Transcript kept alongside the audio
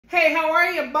Hey, how are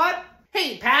you, bud?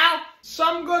 Hey, pal.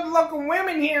 Some good-looking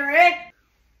women here, eh?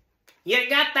 You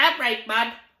got that right,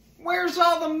 bud. Where's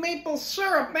all the maple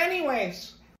syrup,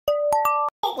 anyways?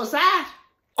 What was that?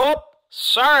 Oh,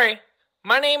 sorry.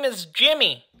 My name is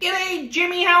Jimmy. G'day,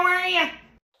 Jimmy. How are you?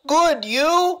 Good,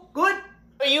 you? Good.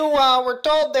 You, were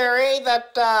told there,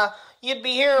 that, you'd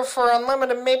be here for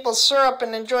unlimited maple syrup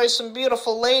and enjoy some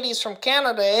beautiful ladies from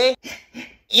Canada, eh?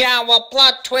 Yeah, well,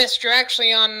 plot twist, you're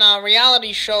actually on a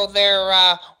reality show there,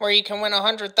 where you can win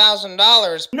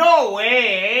 $100,000. No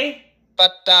way, eh?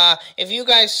 But, if you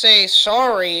guys say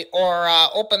sorry or,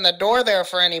 open the door there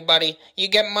for anybody, you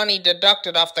get money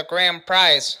deducted off the grand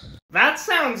prize. That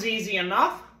sounds easy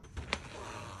enough.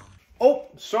 Oh,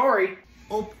 sorry.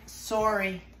 Ope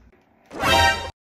Sowry.